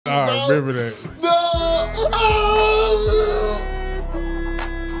I remember that. No. Oh.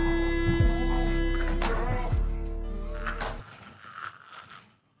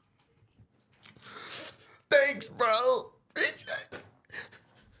 Thanks, bro.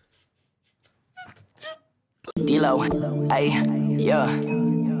 D-Lo, ayy, yeah,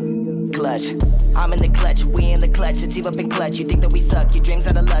 clutch. I'm in the clutch, we in the clutch, it's up in clutch. You think that we suck, your dreams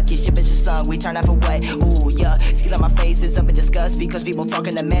are the luck, your ship is just sunk, we turn off away. Ooh, yeah, see that my face is up in disgust because people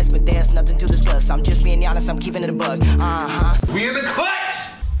talking a mess, but there's nothing to discuss. I'm just being honest, I'm keeping it a bug. We in the clutch!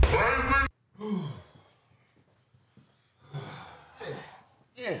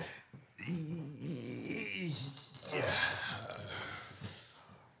 Yeah.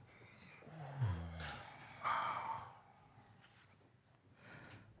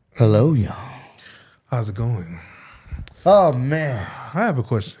 Hello, y'all. How's it going? Oh, man. I have a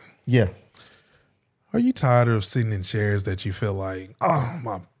question. Yeah. Are you tired of sitting in chairs that you feel like, oh,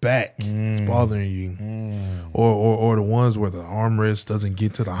 my back is bothering you? Or the ones where the armrest doesn't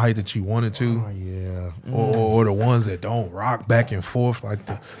get to the height that you want it to? Oh, yeah. Or the ones that don't rock back and forth like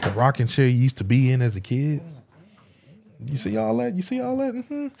the rocking chair you used to be in as a kid? You see all that? You see all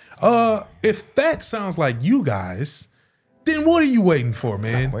that? If that sounds like you guys, then what are you waiting for,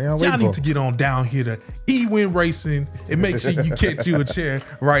 man? Y'all need to get on down here to EwinRacing and make sure you catch you a chair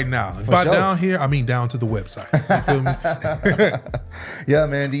right now. And by down here, I mean down to the website. You feel me? Yeah,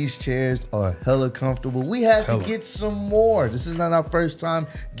 man, these chairs are hella comfortable. We had to get some more. This is not our first time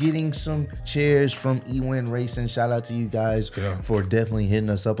getting some chairs from EwinRacing. Shout out to you guys for definitely hitting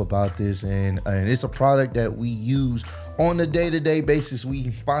us up about this. And it's a product that we use on a day-to-day basis.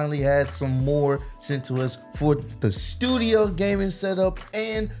 We finally had some more sent to us for the studio gaming setup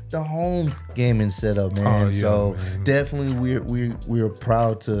and the home gaming setup, man. Oh, yeah, so man. Definitely we're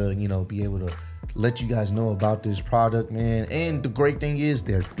proud to, you know, be able to let you guys know about this product, man. And the great thing is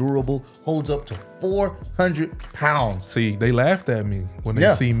they're durable, holds up to 400 pounds. See, they laughed at me when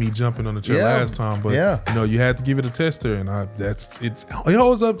they see me jumping on the chair last time, but you know, you had to give it a tester, and it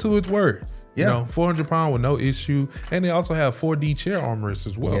holds up to its word. You know, 400 pounds with no issue. And they also have 4D chair armrests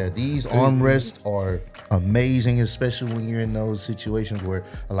as well. Yeah, these armrests are amazing, especially when you're in those situations where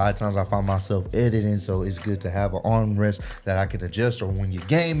a lot of times I find myself editing. So it's good to have an armrest that I can adjust, or when you're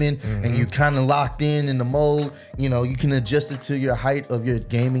gaming and you're kind of locked in the mode, you know, you can adjust it to your height of your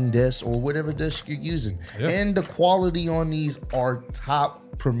gaming desk or whatever desk you're using. And the quality on these are top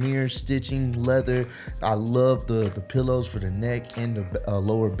premier stitching leather. I love the pillows for the neck and the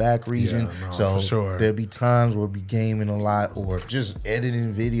lower back region. So for sure. There'll be times where we'll be gaming a lot or just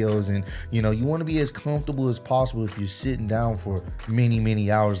editing videos, and you know, you want to be as comfortable as possible if you're sitting down for many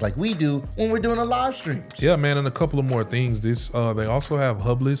hours like we do when we're doing a live stream. Yeah, man, and a couple of more things. This they also have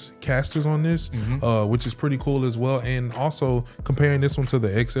hubless casters on this, which is pretty cool as well. And also comparing this one to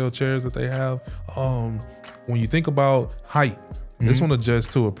the XL chairs that they have, when you think about height, this one adjusts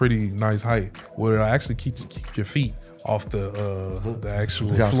to a pretty nice height where it'll actually keep your feet off the actual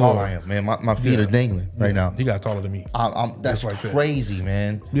Look how floor. tall I am, man. My feet are dangling right now. He got taller than me. That's like crazy,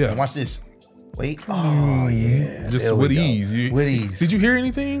 man. Yeah. And watch this. Wait. Oh, yeah. Just with ease. With ease. Did you hear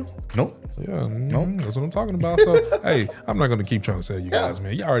anything? Nope. Yeah, that's what I'm talking about. So, hey, I'm not going to keep trying to sell you guys,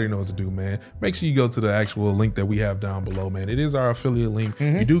 man. You already know what to do, man. Make sure you go to the actual link that we have down below, man. It is our affiliate link.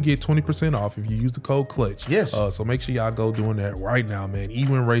 You do get 20% off if you use the code CLUTCH. Yes. So make sure y'all go doing that right now, man.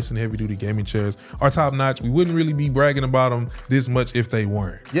 EwinRacing Heavy Duty Gaming Chairs are top notch. We wouldn't really be bragging about them this much if they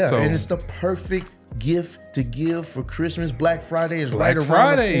weren't. Yeah, so, and it's the perfect gift to give for Christmas. Black Friday is right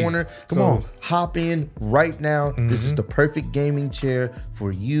around the corner. Come on, hop in right now. This is the perfect gaming chair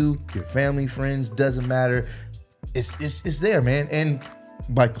for you, your family, friends, doesn't matter. It's there, man. And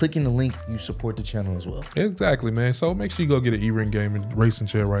by clicking the link, you support the channel as well. Exactly, man. So make sure you go get an E-Ring gaming racing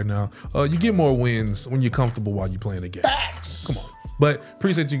chair right now. You get more wins when you're comfortable while you're playing the game. Facts. Come on. But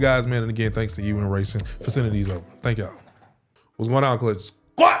appreciate you guys, man. And again, thanks to EwinRacing for sending these over. Thank y'all. What's going on, Clutch?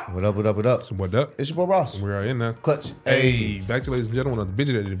 What up, what up, what up? So what up? It's your boy Ross. We are in there. Clutch. Hey, back to you, ladies and gentlemen, on the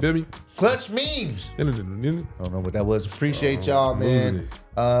video that feel me? Clutch memes. I don't know what that was. Appreciate y'all, man.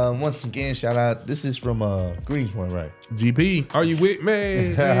 Once again, shout out. This is from Greenspoint, right? GP, are you with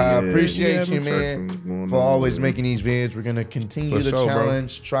me? I appreciate you, man, for always making these vids. We're gonna continue the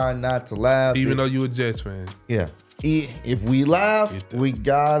challenge. Bro. Try not to laugh, even though you a Jets fan. Yeah. If we laugh, we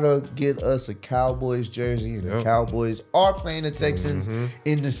gotta get us a Cowboys jersey, and the Cowboys are playing the Texans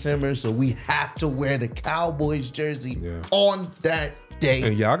in December, so we have to wear the Cowboys jersey on that day.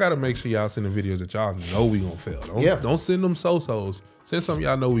 And y'all gotta make sure y'all send the videos that y'all know we gonna fail. Don't send them so-sos. Send something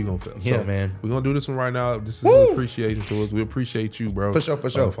y'all know we gonna fail. Yeah, so man. We're gonna do this one right now. This is an appreciation to us. We appreciate you, bro. For sure.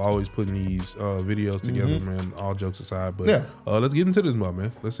 For always putting these videos together, man. All jokes aside. But let's get into this,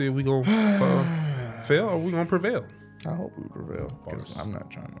 man. Let's see if we gonna fail or we gonna prevail. I hope we prevail. Bars. I'm not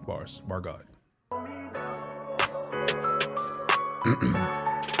trying to. Bars. Bar God.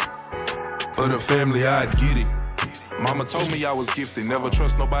 For the family, I'd get it. Mama told me I was gifted. Never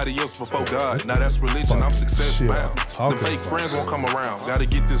trust nobody else before God. Now that's religion. I'm success bound. The fake friends won't come around. Gotta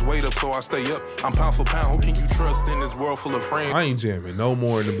get this weight up so I stay up. I'm pound for pound. Who can you trust in this world full of friends? I ain't jamming no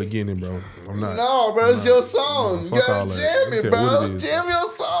more in the beginning, bro. I'm not. No, bro, it's your song. You gotta jam it, bro. Jam your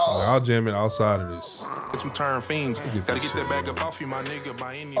song. I'll jam it outside of this. Some turn fiends. Gotta get that bag up off you, my nigga,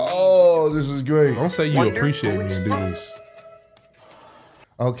 by any means. Oh, this is great. Don't say you appreciate me and do this.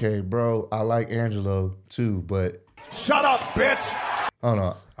 Okay, bro. I like Angelo too, but shut up, bitch. Hold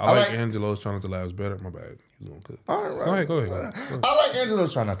on. I like Angelo's Trying Not to Laugh Better. My bad. He's gonna cook. All right. Go ahead. I like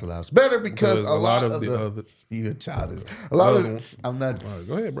Angelo's Trying Not to Laugh Better because a lot of the other. You're childish. A lot of. I'm not. All right,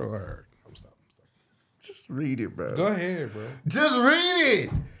 go ahead, bro. All right. I'm stopping. Just read it, bro. Go ahead, bro. Just read it.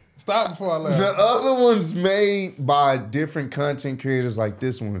 Stop before I laugh. The other ones made by different content creators like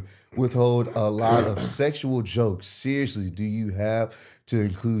this one withhold a lot of sexual jokes. Seriously, do you have to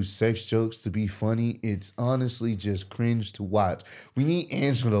include sex jokes to be funny? It's honestly just cringe to watch. We need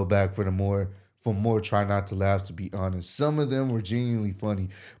Angelo back for more Try Not to Laugh, to be honest. Some of them were genuinely funny,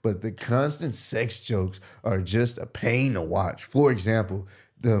 but the constant sex jokes are just a pain to watch. For example,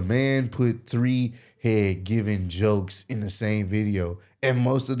 the man put 3 head giving jokes in the same video, and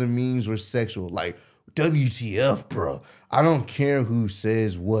most of the memes were sexual. Like, WTF, bro. I don't care who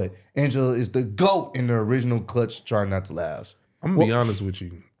says what. Angelo is the GOAT in the original Clutch Try Not to Laugh. I'm gonna be honest with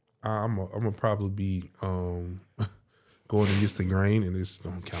you. I'm gonna probably be going against the grain, and this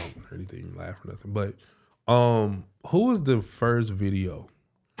don't count or anything, laugh or nothing. But who was the first video,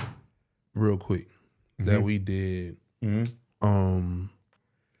 real quick, that we did? When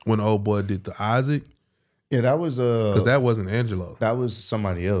old boy did the Isaac. Yeah, that was because that wasn't Angelo. That was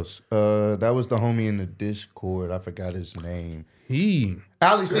somebody else. That was the homie in the Discord. I forgot his name.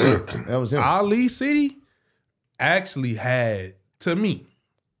 Ali City. That was him. Ali City actually had, to me,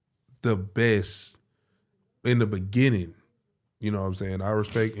 the best in the beginning. You know what I'm saying? I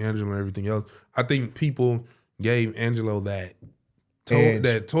respect Angelo and everything else. I think people gave Angelo that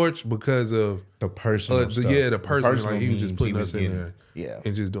torch because of the personal stuff. Yeah, the personal. Like he was just putting us in there. Yeah.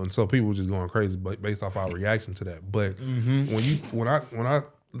 And just doing, so people were just going crazy based off our reaction to that. But when I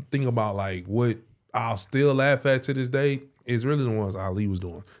think about like what I'll still laugh at to this day, is really the ones Ali was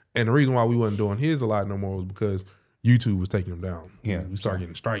doing. And the reason why we wasn't doing his a lot no more was because YouTube was taking them down. Yeah. We started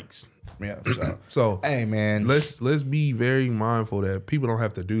getting strikes. Yeah. So hey man, let's be very mindful that people don't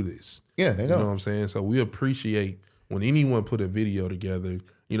have to do this. Yeah, they don't. You know what I'm saying? So we appreciate when anyone put a video together.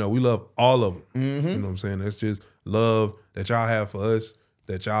 You know, we love all of them. You know what I'm saying? That's just love that y'all have for us,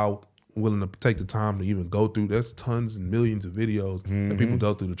 that y'all willing to take the time to even go through. There's tons and millions of videos that people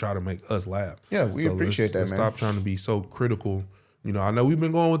go through to try to make us laugh. Yeah, we appreciate that, man. Stop trying to be so critical. You know, I know we've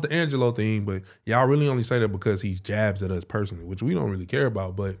been going with the Angelo thing, but y'all really only say that because he jabs at us personally, which we don't really care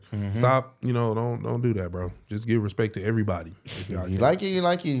about. But stop, you know, don't do that, bro. Just give respect to everybody. You like it, you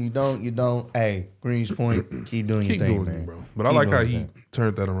like it. You don't. Hey, Greens Point, keep doing your thing, man. Bro. But I like how he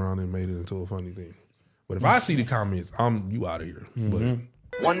turned that around and made it into a funny thing. But if I see the comments, you out of here. But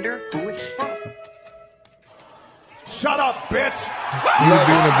Wonder who it's from. Shut up, bitch. you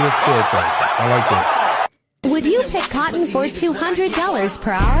being a good sport, though. I like that. Would you pick cotton for $200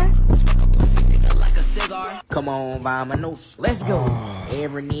 per hour? Come on, by my nose. Let's go.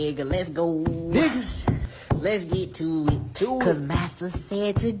 Every nigga, let's go. Niggas, let's get to it. Cause master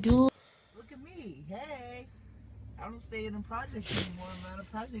said to do. Look at me. Hey. I don't stay in the projects anymore. I'm not a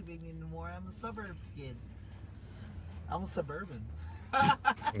project big anymore. I'm a suburbs kid. I'm a suburban.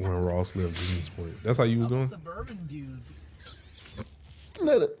 When Ross left Greens Point. That's how you was doing? Suburban dude.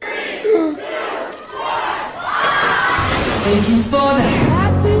 Let it. Thank you for the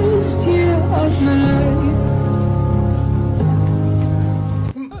happiest year of my life.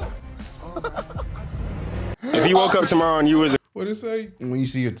 If you woke up tomorrow and you was what did it say? When you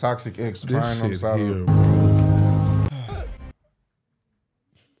see your toxic ex This crying on the shit side here, of bro.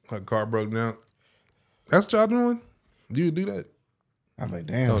 Her car broke down. That's what y'all doing? Do you do that? I'm like,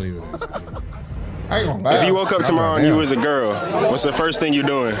 damn. Don't even ask me. I ain't gonna lie. If you woke up tomorrow and you was a girl, what's the first thing you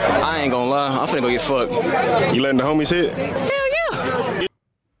doing? I ain't gonna lie, I'm finna go get fucked. You letting the homies hit? Hell yeah.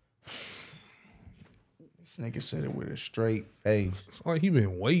 This nigga said it with a straight face. It's like he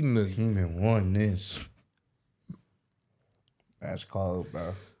been waiting to. He been wanting this. That's cold,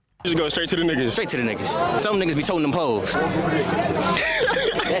 bro. Just go straight to the niggas. Straight to the niggas. Some niggas be toting them poles. That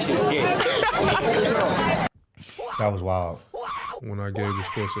shit was scary. That was wild. When I gave the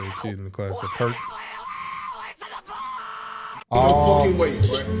special kid in the class a perk. No fucking way,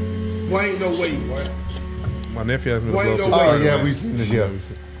 boy. Boy, ain't no way, boy. My nephew asked me to Boy, blow ain't up no his way. Oh, yeah, we seen this, yeah.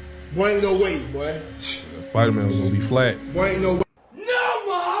 Boy, ain't no way, boy. Spider-Man was gonna be flat. Boy, ain't no way. No,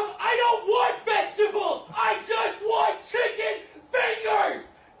 Mom! I don't want vegetables! I just want chicken fingers!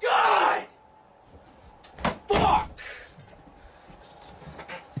 God! Fuck!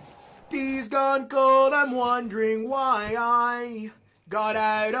 Tea's gone cold, I'm wondering why I got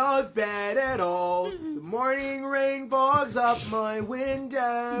out of bed at all. The morning rain fogs up my window,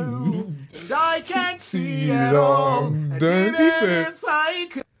 and I can't see at all. And even if I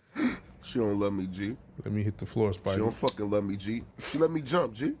could. She don't love me, G. Let me hit the floor, Spider. She don't fucking love me, G. She let me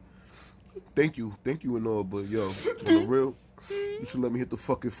jump, G. Thank you and all, but yo, on the real, you should let me hit the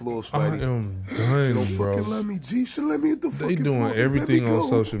fucking floor, Spidey. I am She done, don't bro. fucking love me, G. She let me hit the fucking They floor. doing everything on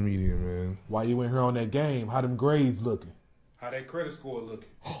social media, man. Why you in here on that game? How them grades looking? How that credit score looking?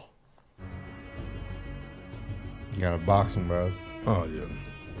 You gotta box him, bro. Oh, yeah.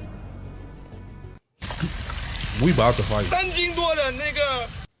 We about to fight.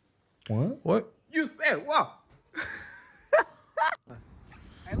 What? What? You said what?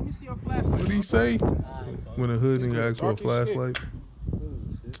 Hey, let me see your flashlight. What did he say? When a hood nigga asks for a flashlight.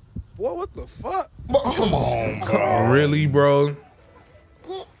 Boy, what the fuck? Come on, bro. Really, bro?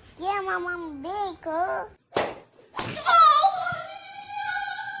 Yeah, my mom big, cuz.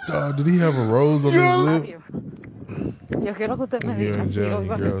 Dog, did he have a rose on his lip? Yo quiero que usted me Yeah, diga si Johnny,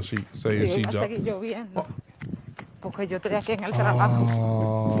 hoy girl, she saying she va a seguir dropped. lloviendo. Porque yo estoy aquí en el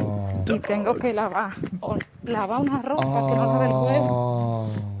trabajo y tengo que lavar una ropa que no lave el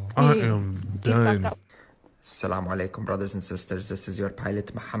huevo. I am done. Assalamu alaikum, brothers and sisters. This is your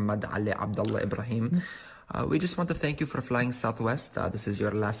pilot, Muhammad Ali Abdullah Ibrahim. We just want to thank you for flying Southwest. This is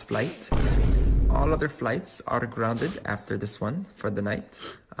your last flight. All other flights are grounded after this one for the night.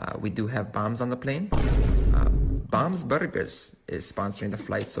 We do have bombs on the plane. Bombs Burgers is sponsoring the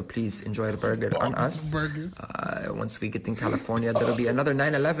flight, so please enjoy a burger on us. Once we get in California, there'll be another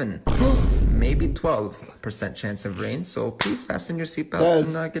 9/11. Maybe 12% chance of rain, so please fasten your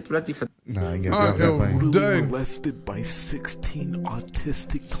seatbelts and get ready for. Nah, I guess I that's am playing. brutally molested by 16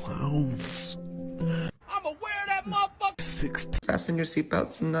 autistic clowns. I'ma wear that motherfucker! 16. Fasten your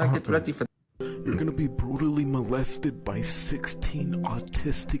seatbelts and get ready for. You're gonna be brutally molested by 16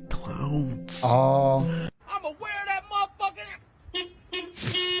 autistic clowns. Oh. I'ma wear that motherfucker!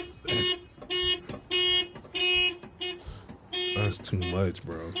 That's too much,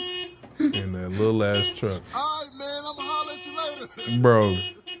 bro. In that little ass truck. All right, man. I'ma holler at you later. Bro.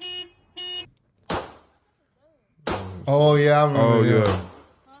 Oh, yeah, I remember. Oh, that. yeah.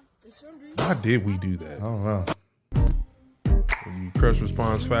 Why did we do that? I don't know. When you crush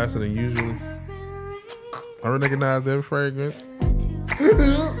response faster than usually. I recognize that fragrance.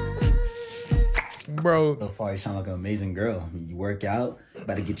 Bro. So far, you sound like an amazing girl. I mean, you work out,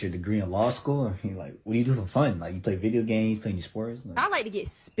 about to get your degree in law school. I mean, like, what do you do for fun? Like, you play video games, playing your sports? Like... I like to get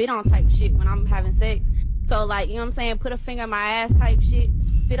spit on type shit when I'm having sex. So, like, you know what I'm saying? Put a finger in my ass type shit.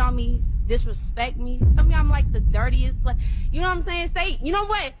 Spit on me. Disrespect me. Tell me I'm like the dirtiest. Like, you know what I'm saying? Say, you know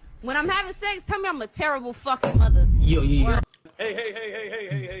what? When I'm having sex, tell me I'm a terrible fucking mother. Yo.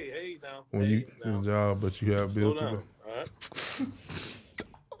 Hey, now. When you do a job, but you have bills to pay. All right.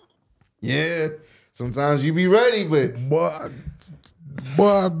 Yeah. Sometimes you be ready, but boy,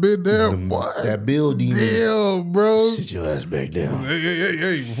 I've been there, boy. That bill demon. Damn, bro. Sit your ass back down.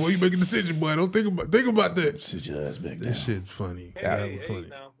 Hey, before you make a decision, boy, don't think about that. Sit your ass back down. That shit's funny. Hey, funny.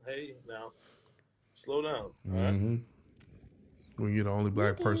 now. Slow down, all right? Mm-hmm. When you're the only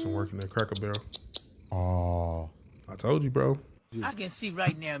black person working at Cracker Barrel. Oh. I told you, bro. I can see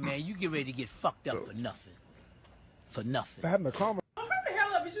right now, man, you get ready to get fucked up for nothing. For nothing. Having a comment. Hurry the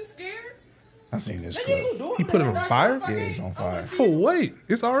hell up, is you scared? I seen this Man, clip. you ain't doing He put it on fire? Yeah, it's on fire. For what?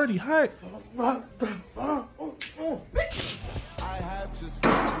 It's already hot. I have to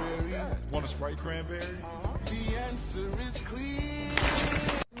strawberry. Want a Sprite cranberry? The answer is clear.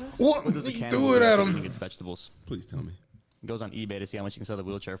 What? Does a can Threw it at him. He gets vegetables. Please tell me. He goes on eBay to see how much you can sell the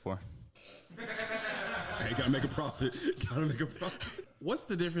wheelchair for. Hey, gotta make a profit. Gotta make a profit. What's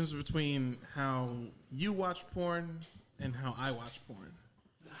the difference between how you watch porn and how I watch porn?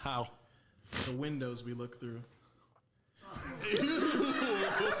 How? The windows we look through.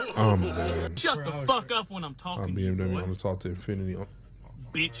 Man. Shut the fuck up when I'm talking I'm to you, BMW. I'm boy. gonna talk to Infinity.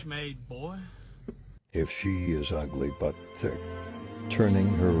 Bitch-made boy. If she is ugly but thick, turning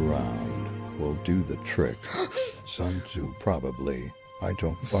her around will do the trick. Sun Tzu, probably. I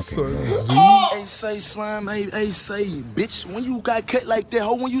don't fucking Sun know. Tzu? Hey, say, Slime, hey, say, bitch, when you got cut like that,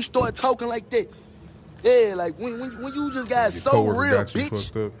 ho, when you start talking like that, yeah, like when you just got Your so coworker real, got you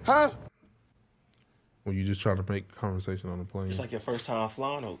bitch, fucked up. huh? When you just trying to make conversation on the plane. It's like your first time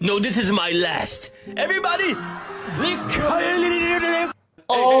flying over. No, this is my last. Everybody, Hey,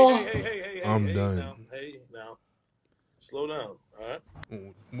 I'm done. Now, slow down, all right?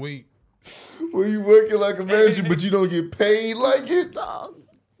 Wait. When you working like a manager, but you don't get paid like it, dog.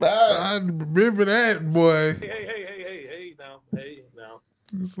 I remember that, boy. Hey, now.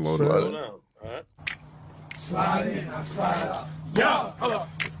 Slow down. All right? Slide in, I slide out. Yeah, hold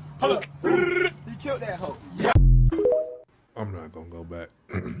up. You killed that hoe. Yeah. I'm not gonna go back.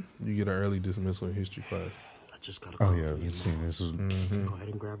 You get an early dismissal in history class. I just got a Oh call yeah, from you've seen this. Was Go ahead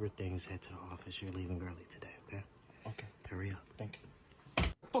and grab your things, head to the office. You're leaving early today, okay? Okay. Hurry up. Thank you.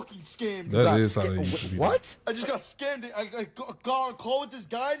 Fucking scammed. That is how they used to be. What? I just got scammed. I got on a call with this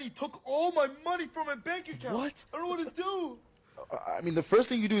guy and he took all my money from my bank account. What? I don't know what to do. I mean, the first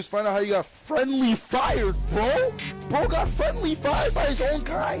thing you do is find out how you got friendly fired, bro. Bro got friendly fired by his own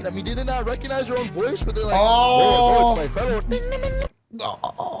kind. I mean, did they not recognize your own voice? But they're like, oh, it's my fellow.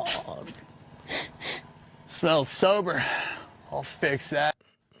 Oh. Smells sober. I'll fix that.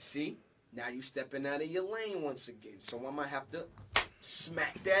 See? Now you stepping out of your lane once again, so I might have to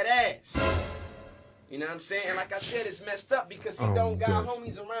smack that ass. You know what I'm saying? And like I said, it's messed up because he don't got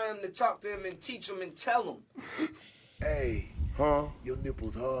homies around to talk to him and teach him and tell him. Hey, huh? Your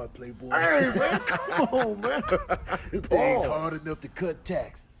nipples hard, playboy. Hey, man, come on, man. It pays hard enough to cut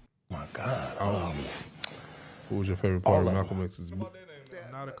taxes. My God. What was your favorite part of Malcolm X's book?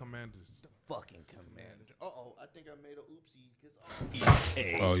 Not a Commanders. Fucking Commanders. Uh-oh, I think I made a oopsie.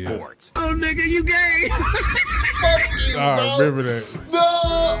 Oh, yeah. Sports. Oh, nigga, you gay. Fuck you, I remember that. No!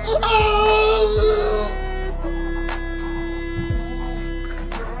 Oh!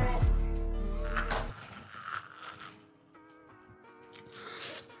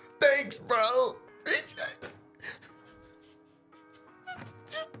 Thanks, bro.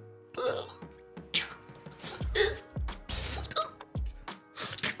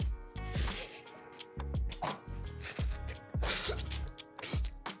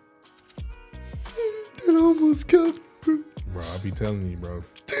 That almost got me, bro. Bro, I be telling you, bro.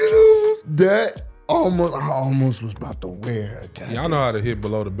 That almost was about to wear. Y'all know how to hit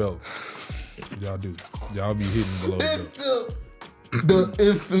below the belt. Y'all do. Y'all be hitting below the belt. The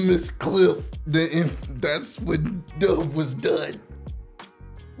infamous clip. That's when Dub was done.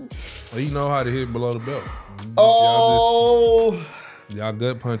 Well, you know how to hit below the belt. Y'all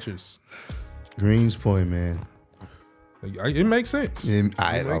gut punchers. Greens Point, man. It makes sense.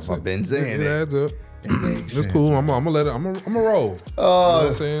 I've been saying it adds up. It's cool. I'm gonna let it. I'm gonna roll. You know what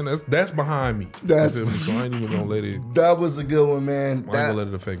I'm saying? That's behind me. So I ain't even gonna let it. That was a good one, man. I ain't gonna let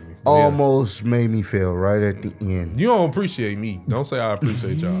it affect me. Almost made me fail right at the end. You don't appreciate me. Don't say I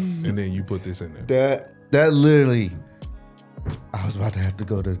appreciate y'all, and then you put this in there. That literally, I was about to have to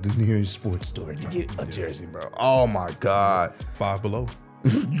go to the nearest sports store to get a jersey, bro. Oh my God. Five Below.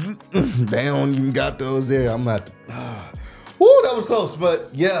 They don't even got those there. I'm not. Woo, that was close,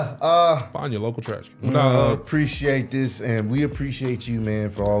 but yeah. Find your local trash. Appreciate this, and we appreciate you, man,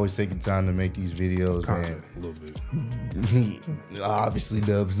 for always taking time to make these videos, man. A little bit. Obviously,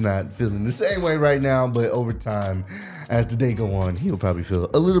 Dub's not feeling the same way right now, but over time, as the day go on, he'll probably feel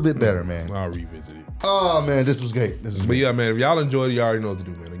a little bit better, man. I'll revisit it. Oh man, this was great. But yeah, man, if y'all enjoyed it, you already know what to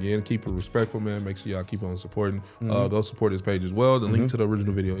do, man. Again, keep it respectful, man. Make sure y'all keep on supporting. Go support this page as well. The link to the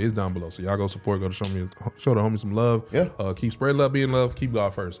original video is down below. So y'all go support, go to show the homie some love. Yeah. Keep spreading love, being love. Keep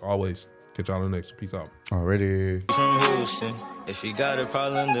God first, always. Catch y'all in the next one. Peace out. Already. From Houston, if you got a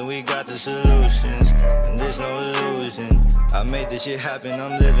problem, then we got the solutions. And there's no illusion. I made this shit happen,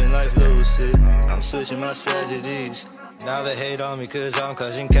 I'm living life lucid. I'm switching my strategies. Now they hate on me cause I'm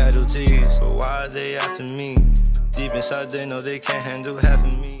causing casualties. But why are they after me? Deep inside they know they can't handle half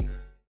of me.